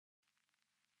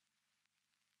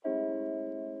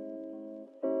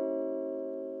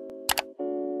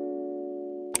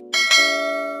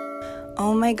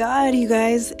Oh my god, you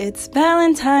guys, it's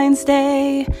Valentine's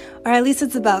Day, or at least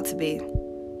it's about to be.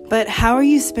 But how are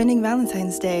you spending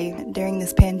Valentine's Day during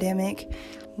this pandemic?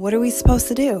 What are we supposed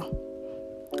to do?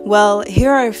 Well, here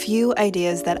are a few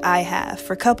ideas that I have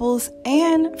for couples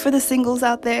and for the singles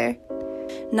out there.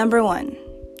 Number 1,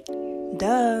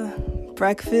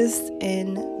 breakfast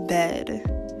in bed.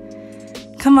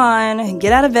 Come on,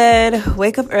 get out of bed,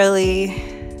 wake up early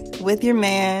with your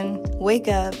man, wake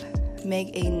up,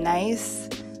 make a nice,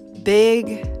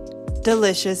 big,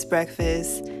 delicious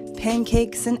breakfast,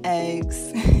 pancakes and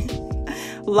eggs,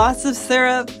 lots of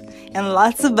syrup and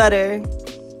lots of butter.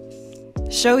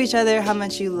 Show each other how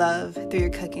much you love through your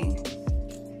cooking.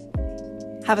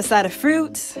 Have a side of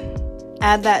fruit,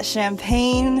 add that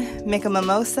champagne, make a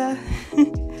mimosa.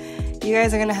 You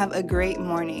guys are gonna have a great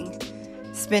morning,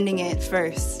 spending it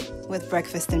first with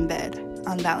breakfast in bed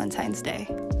on Valentine's Day.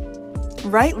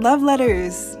 Write love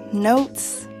letters,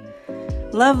 notes,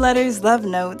 love letters, love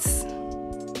notes.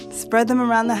 Spread them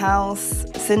around the house,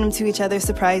 send them to each other,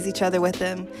 surprise each other with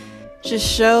them.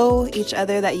 Just show each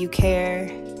other that you care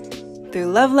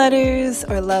through love letters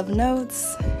or love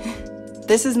notes.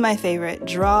 This is my favorite,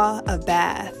 draw a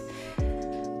bath.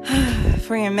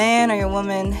 For your man or your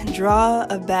woman, draw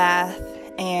a bath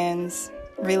and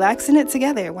relax in it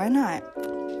together, why not?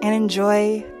 And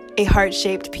enjoy a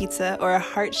heart-shaped pizza or a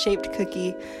heart-shaped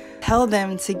cookie. Tell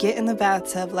them to get in the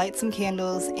bathtub, light some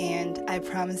candles, and I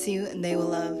promise you they will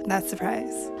love that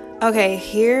surprise. Okay,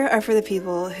 here are for the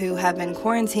people who have been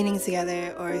quarantining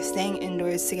together or staying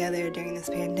indoors together during this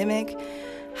pandemic.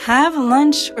 Have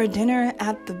lunch or dinner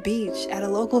at the beach, at a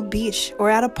local beach or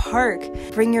at a park.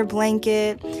 Bring your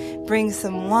blanket, bring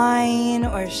some wine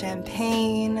or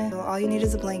champagne. All you need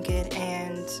is a blanket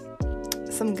and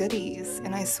some goodies,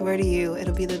 and I swear to you,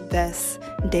 it'll be the best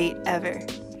date ever.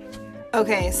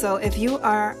 Okay, so if you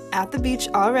are at the beach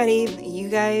already, you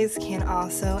guys can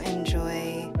also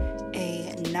enjoy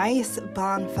a nice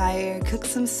bonfire, cook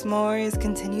some s'mores,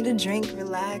 continue to drink,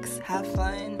 relax, have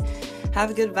fun,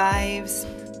 have good vibes.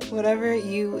 Whatever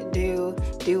you do,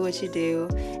 do what you do,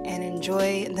 and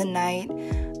enjoy the night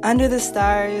under the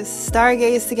stars.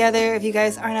 Stargaze together if you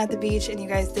guys aren't at the beach and you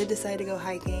guys did decide to go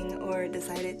hiking or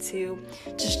decided to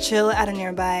just chill at a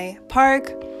nearby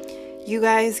park. You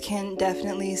guys can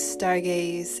definitely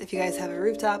stargaze if you guys have a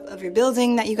rooftop of your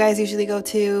building that you guys usually go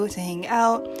to hang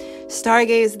out.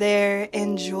 Stargaze there,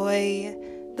 enjoy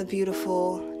the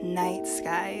beautiful night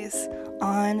skies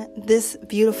on this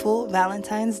beautiful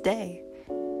Valentine's Day.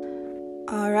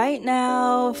 All right,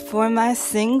 now for my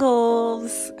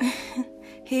singles.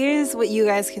 Here's what you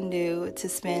guys can do to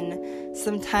spend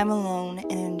some time alone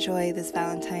and enjoy this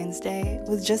Valentine's Day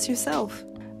with just yourself.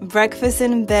 Breakfast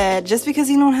in bed. Just because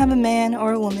you don't have a man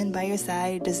or a woman by your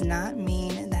side does not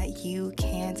mean that you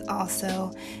can't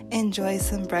also enjoy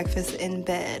some breakfast in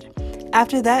bed.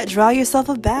 After that, draw yourself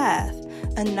a bath.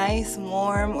 A nice,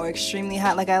 warm, or extremely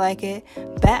hot, like I like it,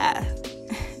 bath.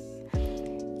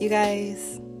 You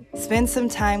guys, spend some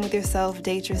time with yourself,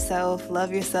 date yourself,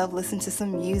 love yourself, listen to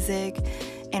some music,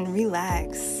 and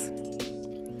relax.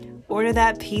 Order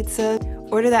that pizza,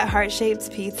 order that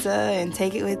heart-shaped pizza and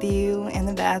take it with you in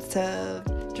the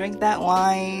bathtub. Drink that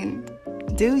wine.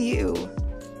 Do you.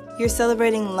 You're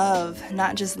celebrating love,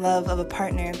 not just love of a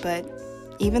partner, but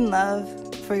even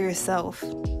love for yourself.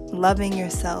 Loving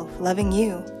yourself, loving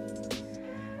you.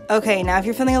 Okay, now if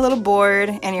you're feeling a little bored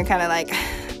and you're kind of like,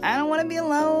 I don't want to be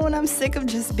alone, I'm sick of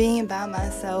just being by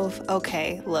myself.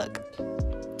 Okay, look.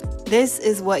 This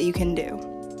is what you can do.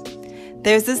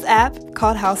 There's this app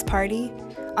called House Party.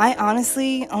 I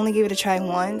honestly only gave it a try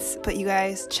once, but you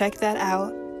guys check that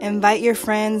out. Invite your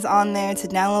friends on there to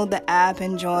download the app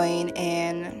and join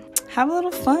and have a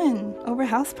little fun over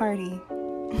House Party.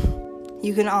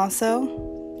 You can also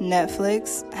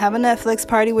Netflix. Have a Netflix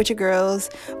party with your girls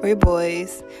or your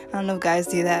boys. I don't know if guys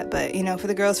do that, but for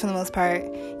the girls for the most part,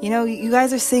 you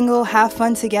guys are single, have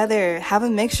fun together. Have a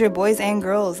mixture of boys and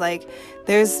girls. Like,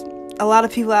 there's a lot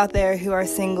of people out there who are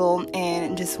single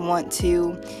and just want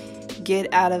to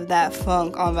get out of that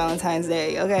funk on Valentine's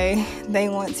Day, okay? They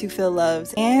want to feel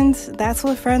loved, and that's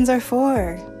what friends are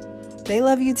for. They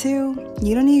love you too.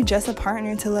 You don't need just a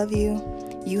partner to love you.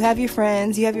 You have your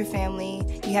friends, you have your family,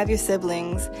 you have your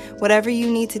siblings. Whatever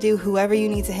you need to do, whoever you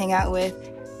need to hang out with,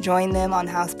 join them on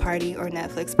House Party or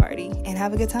Netflix Party and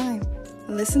have a good time.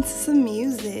 Listen to some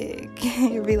music,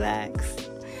 relax.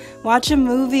 Watch a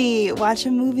movie on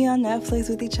Netflix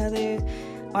with each other.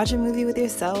 Watch a movie with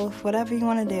yourself, whatever you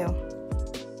want to do.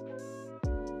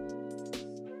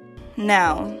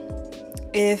 Now,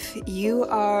 If you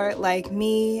are like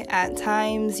me, at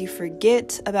times you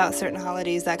forget about certain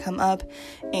holidays that come up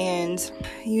and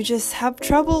you just have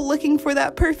trouble looking for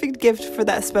that perfect gift for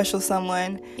that special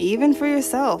someone, even for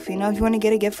yourself. You know, if you want to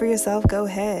get a gift for yourself, go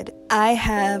ahead. I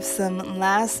have some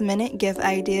last minute gift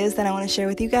ideas that I want to share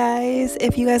with you guys.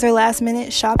 If you guys are last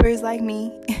minute shoppers like me,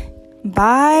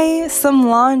 buy some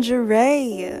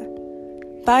lingerie.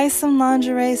 Buy some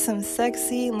lingerie, some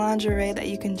sexy lingerie that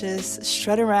you can just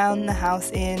strut around the house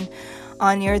in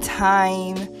on your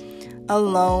time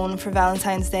alone for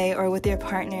Valentine's Day or with your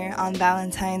partner on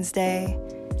Valentine's Day.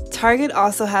 Target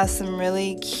also has some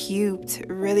really cute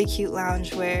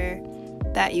loungewear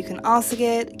that you can also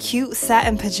get. Cute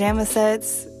satin pajama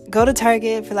sets. Go to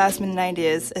Target for last minute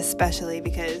ideas, especially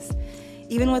because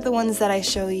even with the ones that I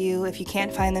show you, if you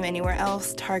can't find them anywhere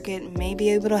else, Target may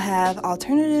be able to have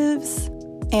alternatives.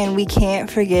 And we can't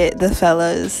forget the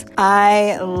fellas.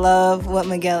 I love what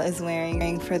Miguel is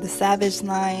wearing for the Savage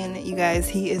line. You guys,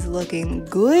 he is looking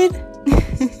good.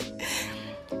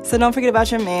 So don't forget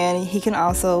about your man. He can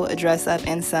also dress up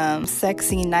in some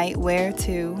sexy nightwear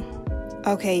too.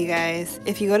 Okay, you guys,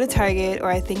 if you go to Target, or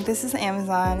I think this is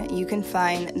Amazon, you can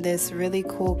find this really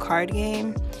cool card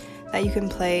game that you can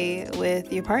play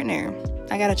with your partner.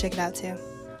 I gotta check it out too.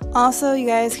 Also, you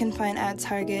guys can find at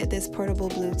Target this portable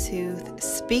Bluetooth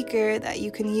speaker that you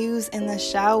can use in the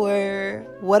shower.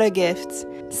 What a gift.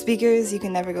 Speakers, you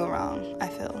can never go wrong, I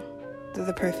feel. They're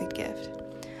the perfect gift.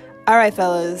 All right,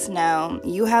 fellas, now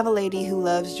you have a lady who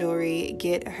loves jewelry.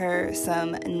 Get her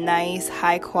some nice,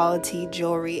 high-quality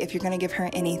jewelry if you're going to give her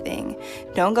anything.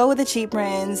 Don't go with the cheap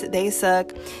brands. They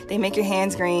suck. They make your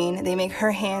hands green. They make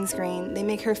her hands green. They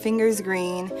make her fingers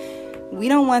green. We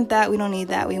don't want that. We don't need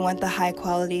that. We want the high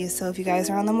quality. So if you guys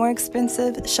are on the more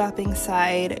expensive shopping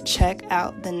side, check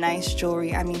out the nice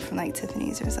jewelry. I mean, from like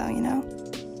Tiffany's or so, you know?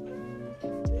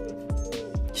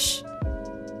 Shh.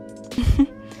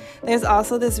 There's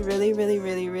also this really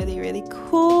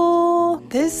cool.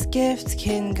 This gift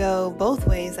can go both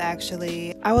ways,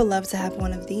 actually. I would love to have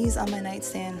one of these on my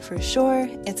nightstand for sure.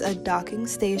 It's a docking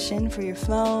station for your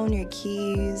phone, your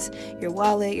keys, your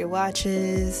wallet, your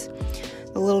watches,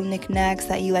 the little knickknacks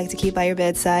that you like to keep by your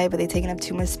bedside, but they're taking up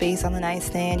too much space on the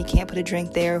nightstand. You can't put a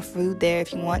drink there or food there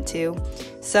if you want to.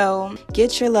 So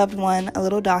get your loved one a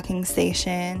little docking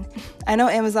station. I know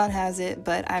Amazon has it,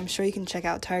 but I'm sure you can check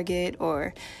out Target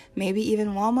or maybe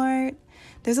even Walmart.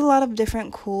 There's a lot of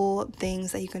different cool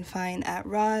things that you can find at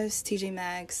Ross, TJ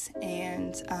Maxx,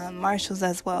 and Marshall's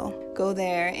as well. Go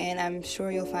there and I'm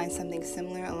sure you'll find something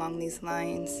similar along these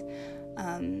lines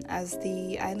as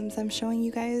the items I'm showing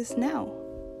you guys now.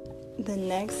 The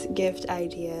next gift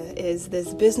idea is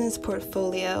this business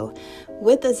portfolio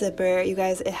with a zipper. You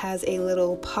guys, it has a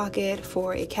little pocket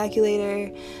for a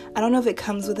calculator. I don't know if it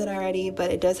comes with it already,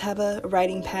 but it does have a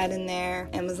writing pad in there.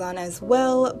 Amazon as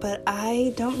well, but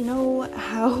I don't know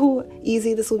how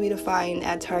easy this will be to find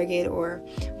at Target or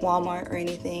Walmart or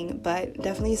anything, but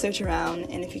definitely search around.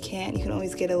 And if you can't, you can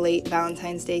always get a late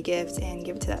Valentine's Day gift and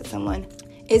give it to that someone.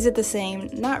 Is it the same?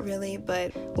 Not really,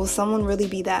 but will someone really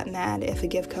be that mad if a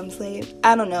gift comes late?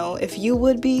 I don't know. If you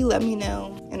would be, let me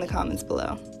know in the comments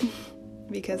below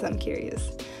because I'm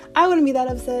curious. I wouldn't be that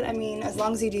upset. I mean, as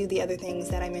long as you do the other things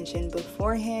that I mentioned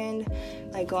beforehand,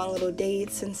 like go on little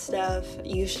dates and stuff,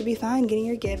 you should be fine getting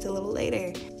your gift a little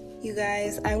later. You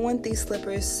guys, I want these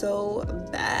slippers so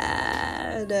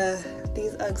bad.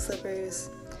 These UGG slippers.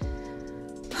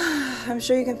 I'm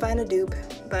sure you can find a dupe,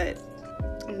 but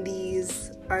these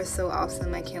are so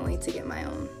awesome. I can't wait to get my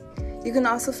own. You can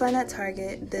also find at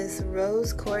Target this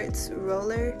rose quartz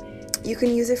roller. You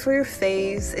can use it for your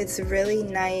face. It's really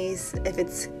nice if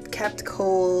it's kept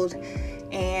cold,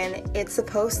 and it's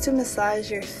supposed to massage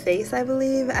your face, I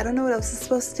believe. I don't know what else it's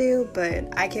supposed to do, but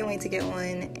I can't wait to get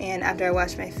one. And after I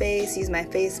wash my face, use my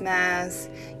face mask,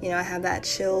 you know, I have that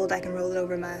chilled. I can roll it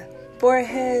over my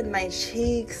forehead, my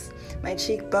cheeks, my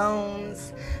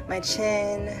cheekbones, my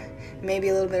chin, maybe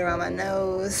a little bit around my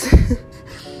nose.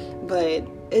 But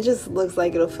it just looks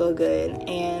like it'll feel good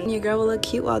and your girl will look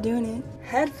cute while doing it.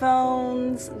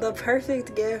 Headphones, the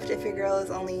perfect gift if your girl is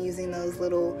only using those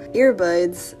little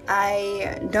earbuds.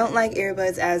 I don't like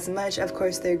earbuds as much. Of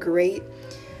course, they're great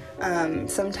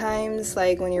sometimes,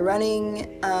 like when you're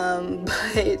running,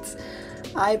 but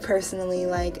I personally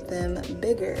like them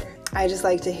bigger. I just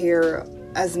like to hear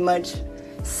as much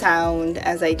sound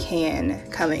as I can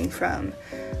coming from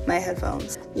my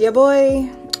headphones. Your boy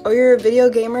or your video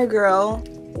gamer girl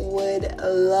would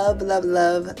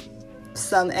love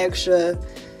some extra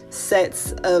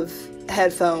sets of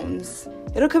headphones.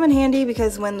 It'll come in handy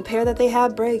because when the pair that they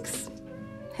have breaks,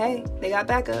 hey, they got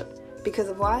backup. Because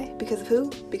of why? Because of who?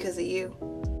 Because of you.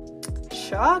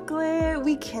 Chocolate.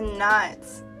 We cannot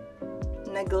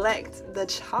neglect the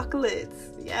chocolates.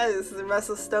 Yes,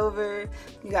 Russell Stover.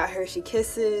 You got Hershey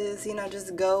Kisses. You know,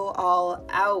 just go all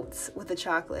out with the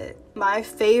chocolate. My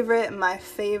favorite. I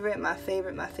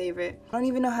don't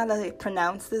even know how to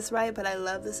pronounce this right, but I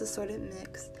love this assorted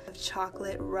mix of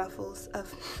chocolate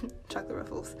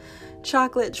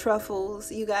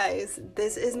truffles. You guys,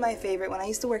 this is my favorite. When I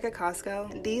used to work at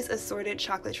Costco, these assorted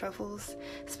chocolate truffles,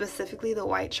 specifically the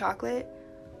white chocolate,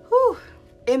 whew,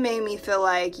 it made me feel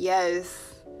like,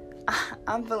 yes,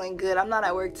 I'm feeling good. I'm not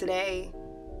at work today.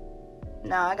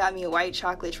 Now I got me a white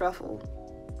chocolate truffle.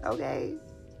 Okay.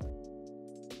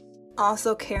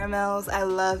 Also caramels. I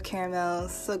love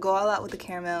caramels. So go all out with the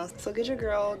caramels. So get your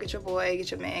girl, get your boy,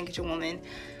 get your man, get your woman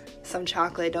some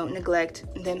chocolate. Don't neglect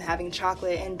them having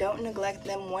chocolate, and don't neglect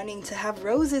them wanting to have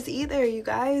roses either, you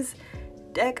guys.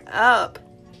 Deck up.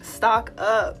 Stock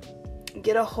up.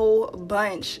 Get a whole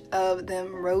bunch of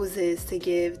them roses to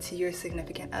give to your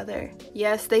significant other.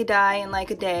 Yes, they die in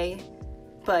like a day,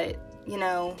 but you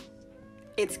know,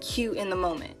 it's cute in the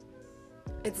moment.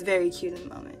 It's very cute in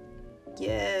the moment.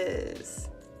 Yes.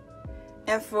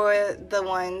 And for the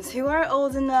ones who are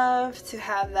old enough to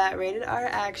have that rated R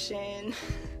action,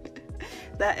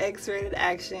 that X-rated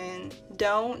action,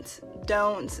 don't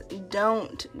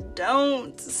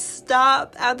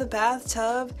stop at the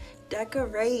bathtub.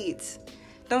 Decorate.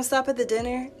 Don't stop at the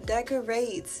dinner.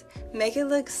 Decorate. Make it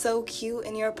look so cute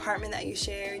in your apartment that you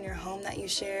share, in your home that you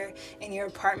share, in your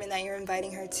apartment that you're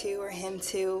inviting her to or him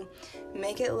to.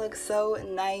 Make it look so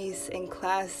nice and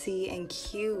classy and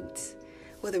cute,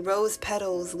 with rose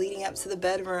petals leading up to the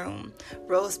bedroom,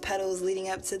 rose petals leading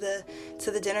up to the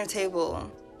dinner table,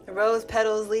 rose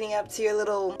petals leading up to your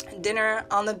little dinner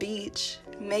on the beach.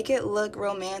 Make it look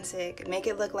romantic. Make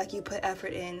it look like you put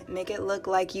effort in. Make it look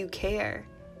like you care.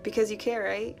 Because you care,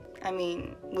 right? I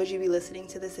mean, would you be listening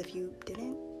to this if you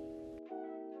didn't?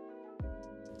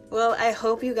 Well, I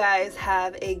hope you guys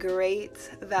have a great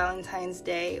Valentine's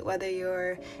Day, whether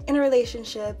you're in a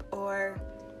relationship or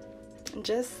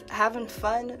just having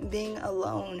fun being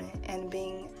alone and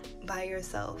being by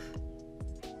yourself.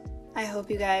 I hope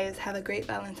you guys have a great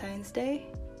Valentine's Day.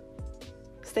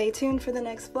 Stay tuned for the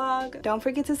next vlog. Don't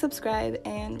forget to subscribe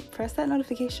and press that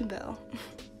notification bell.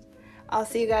 I'll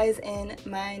see you guys in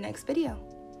my next video.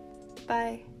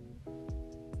 Bye.